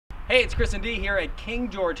Hey, it's Chris and Dee here at King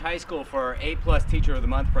George High School for our A+ Teacher of the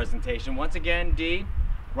Month presentation. Once again, Dee,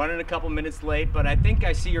 running a couple minutes late, but I think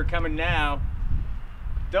I see you're coming now.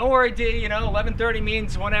 Don't worry, Dee, you know, 11:30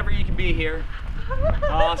 means whenever you can be here.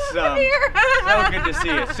 Awesome. So good to see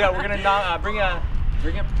you. So we're gonna bring a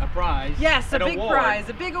prize. Yes, a big award. prize,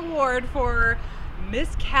 a big award for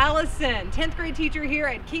Miss Calleson, 10th grade teacher here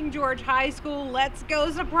at King George High School. Let's go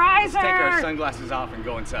surprise her. Let's take our sunglasses off and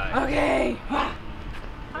go inside. Okay.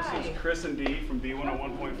 This is Chris and Dee from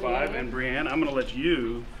B101.5 and Brianne. I'm gonna let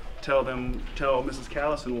you tell Mrs.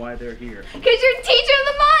 Calleson why they're here. Because you're teacher of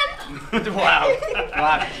the month! Wow.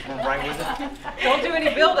 Wow. We're right with it. Don't do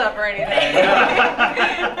any build-up or anything.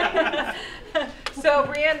 So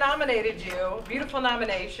Brianne nominated you, beautiful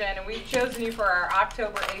nomination, and we've chosen you for our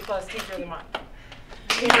October A+ Teacher of the Month.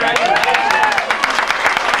 Congratulations.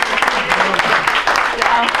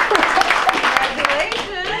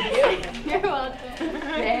 You're welcome.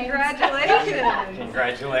 Congratulations.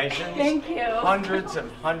 Congratulations. Thank you. Hundreds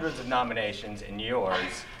of nominations, and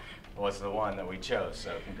yours was the one that we chose,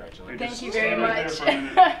 so congratulations. Thank you very much.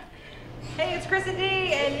 Hey, it's Chris and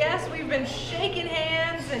Dee, and yes, we've been shaking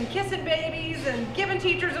hands and kissing babies and giving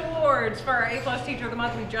teachers awards for our A+ Teacher of the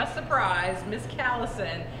Month. We just surprised Miss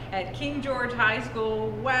Calleson at King George High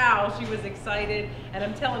School. Wow, she was excited, and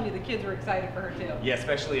I'm telling you, the kids were excited for her too. Yeah,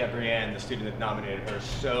 especially Brianne, the student that nominated her,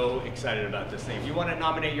 so excited about this thing. If you want to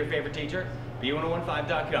nominate your favorite teacher,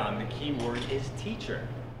 b1015.com. The key word is teacher.